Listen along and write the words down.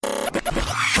Ask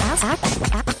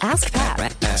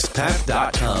Pat.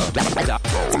 AskPat.com.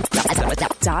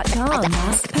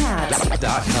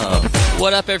 AskPat.com.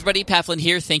 What up, everybody? Pat Flynn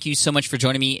here. Thank you so much for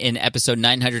joining me in episode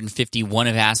 951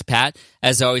 of Ask Pat.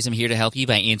 As always, I'm here to help you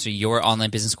by answering your online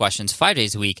business questions 5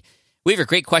 days a week. We have a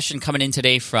great question coming in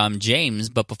today from James,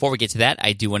 but before we get to that,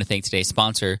 I do want to thank today's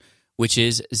sponsor, which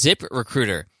is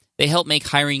ZipRecruiter. They help make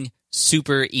hiring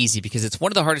super easy because it's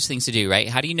one of the hardest things to do, right?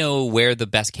 How do you know where the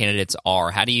best candidates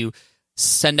are? How do you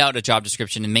send out a job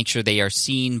description and make sure they are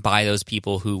seen by those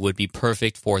people who would be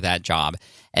perfect for that job?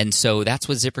 And so that's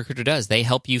what ZipRecruiter does. They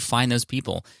help you find those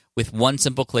people. With one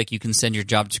simple click, you can send your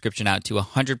job description out to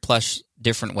 100 plus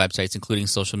different websites, including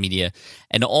social media.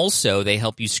 And also, they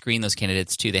help you screen those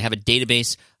candidates too. They have a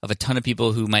database of a ton of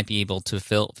people who might be able to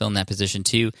fill in that position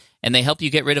too. And they help you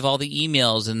get rid of all the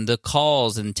emails and the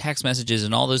calls and text messages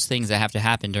and all those things that have to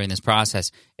happen during this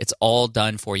process. It's all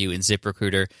done for you in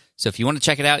ZipRecruiter. So if you want to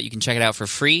check it out, you can check it out for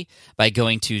free by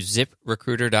going to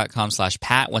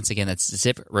ziprecruiter.com/Pat. Once again, that's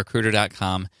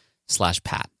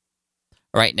ziprecruiter.com/Pat.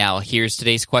 All right, now here's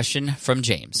today's question from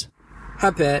James.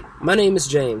 Hi, Pat. My name is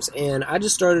James, and I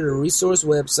just started a resource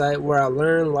website where I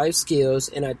learn life skills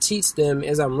and I teach them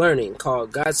as I'm learning,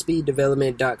 called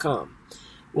GodspeedDevelopment.com.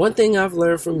 One thing I've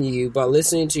learned from you by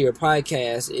listening to your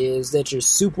podcast is that you're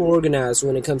super organized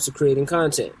when it comes to creating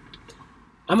content.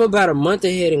 I'm about a month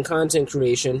ahead in content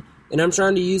creation, and I'm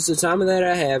trying to use the time that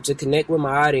I have to connect with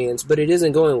my audience, but it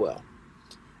isn't going well.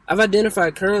 I've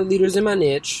identified current leaders in my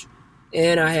niche,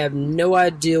 and I have no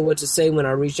idea what to say when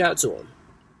I reach out to them.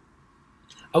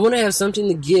 I want to have something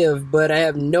to give, but I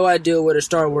have no idea where to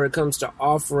start when it comes to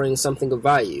offering something of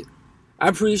value. I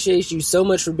appreciate you so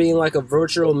much for being like a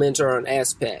virtual mentor on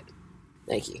Ask Pat.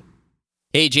 Thank you.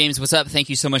 Hey, James, what's up? Thank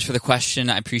you so much for the question.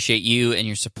 I appreciate you and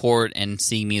your support and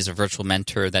seeing me as a virtual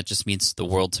mentor. That just means the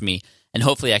world to me. And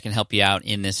hopefully I can help you out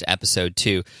in this episode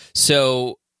too.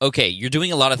 So, okay, you're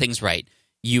doing a lot of things right.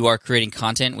 You are creating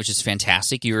content, which is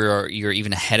fantastic. You're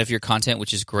even ahead of your content,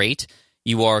 which is great.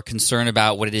 You are concerned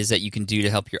about what it is that you can do to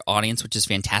help your audience, which is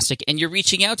fantastic. And you're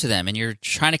reaching out to them and you're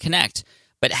trying to connect.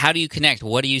 But how do you connect?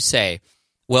 What do you say?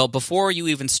 Well, before you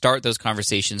even start those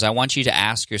conversations, I want you to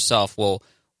ask yourself, well,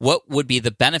 what would be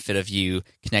the benefit of you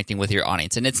connecting with your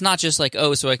audience? And it's not just like,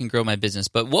 oh, so I can grow my business,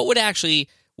 but what would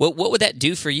that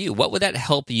do for you? What would that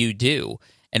help you do?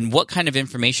 And what kind of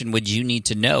information would you need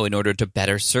to know in order to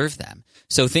better serve them?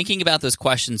 So thinking about those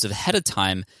questions ahead of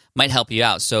time might help you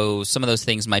out. So some of those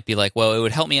things might be like, well, it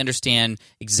would help me understand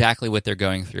exactly what they're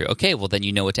going through. Okay, well, then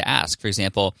you know what to ask. For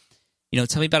example,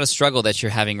 tell me about a struggle that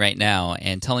you're having right now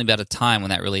and tell me about a time when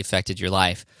that really affected your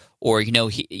life. Or,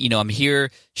 I'm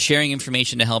here sharing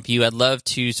information to help you. I'd love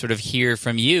to sort of hear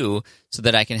from you so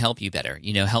that I can help you better.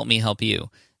 Help me help you.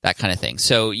 That kind of thing.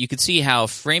 So you could see how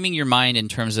framing your mind in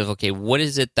terms of, okay, what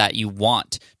is it that you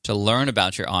want to learn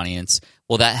about your audience?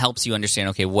 Well, that helps you understand,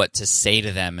 okay, what to say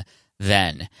to them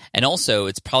then. And also,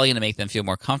 it's probably going to make them feel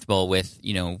more comfortable with,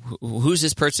 who's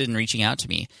this person reaching out to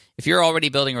me? If you're already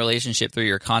building a relationship through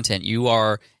your content, you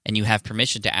have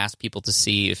permission to ask people to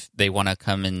see if they want to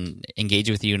come and engage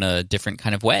with you in a different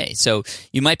kind of way. So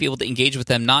you might be able to engage with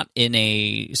them not in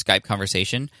a Skype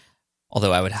conversation,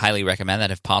 although I would highly recommend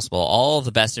that if possible. All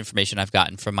the best information I've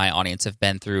gotten from my audience have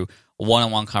been through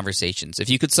one-on-one conversations. If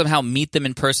you could somehow meet them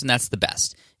in person, that's the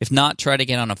best. If not, try to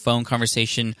get on a phone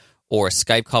conversation or a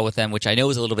Skype call with them, which I know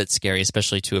is a little bit scary,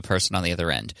 especially to a person on the other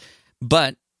end.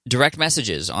 But direct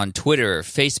messages on Twitter,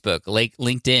 Facebook,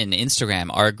 LinkedIn, Instagram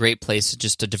are a great place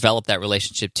just to develop that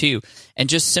relationship too, and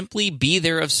just simply be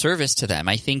there of service to them.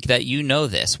 I think that you know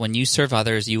this. When you serve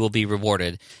others, you will be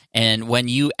rewarded. And when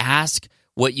you ask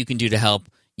what you can do to help,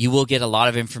 you will get a lot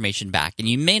of information back. And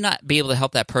you may not be able to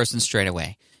help that person straight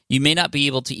away. You may not be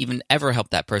able to even ever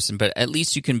help that person, but at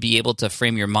least you can be able to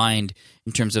frame your mind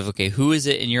in terms of, okay, who is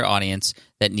it in your audience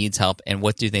that needs help and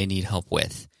what do they need help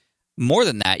with? More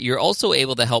than that, you're also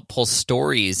able to help pull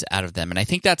stories out of them. And I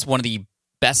think that's one of the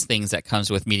best things that comes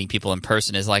with meeting people in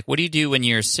person is like, what do you do when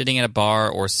you're sitting at a bar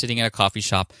or sitting at a coffee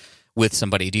shop with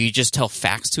somebody? Do you just tell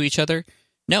facts to each other?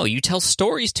 No, you tell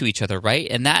stories to each other, right?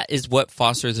 And that is what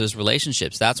fosters those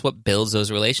relationships. That's what builds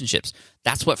those relationships.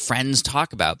 That's what friends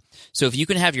talk about. So if you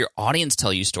can have your audience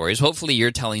tell you stories, hopefully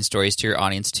you're telling stories to your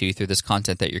audience too through this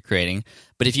content that you're creating.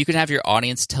 But if you can have your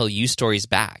audience tell you stories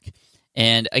back,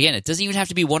 and again, it doesn't even have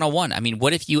to be one-on-one. I mean,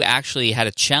 what if you actually had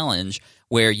a challenge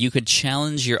where you could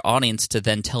challenge your audience to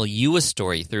then tell you a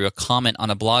story through a comment on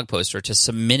a blog post or to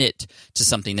submit it to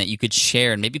something that you could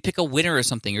share and maybe pick a winner or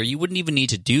something, or you wouldn't even need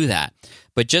to do that.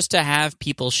 But just to have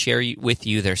people share with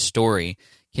you their story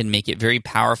can make it very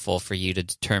powerful for you to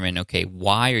determine, okay,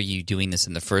 why are you doing this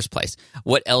in the first place?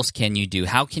 What else can you do?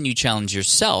 How can you challenge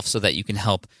yourself so that you can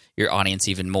help your audience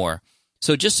even more?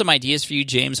 So just some ideas for you,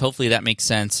 James. Hopefully that makes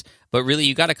sense. But really,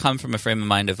 you got to come from a frame of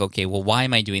mind of, okay, well, why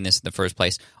am I doing this in the first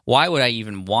place? Why would I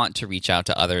even want to reach out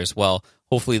to others? Well,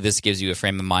 hopefully this gives you a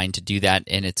frame of mind to do that,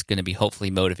 and it's going to be hopefully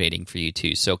motivating for you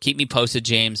too. So keep me posted,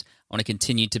 James. I want to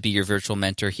continue to be your virtual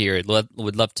mentor here. I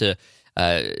would love to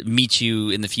meet you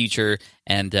in the future,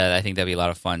 and I think that'd be a lot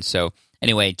of fun. So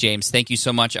anyway, James, thank you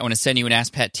so much. I want to send you an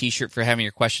Ask Pat t-shirt for having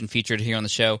your question featured here on the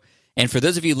show. And for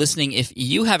those of you listening, if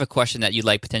you have a question that you'd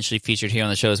like potentially featured here on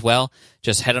the show as well,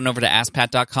 just head on over to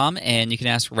AskPat.com, and you can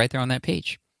ask right there on that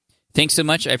page. Thanks so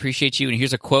much. I appreciate you. And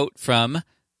here's a quote from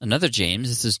another James.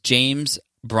 This is James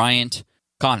Bryant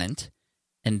Conant,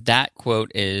 and that quote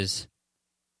is,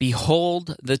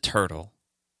 "Behold the turtle.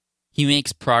 He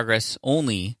makes progress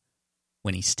only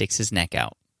when he sticks his neck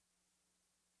out."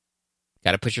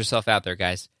 Got to put yourself out there,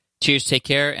 guys. Cheers, take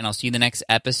care, and I'll see you in the next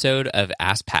episode of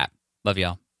Ask Pat. Love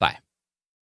y'all.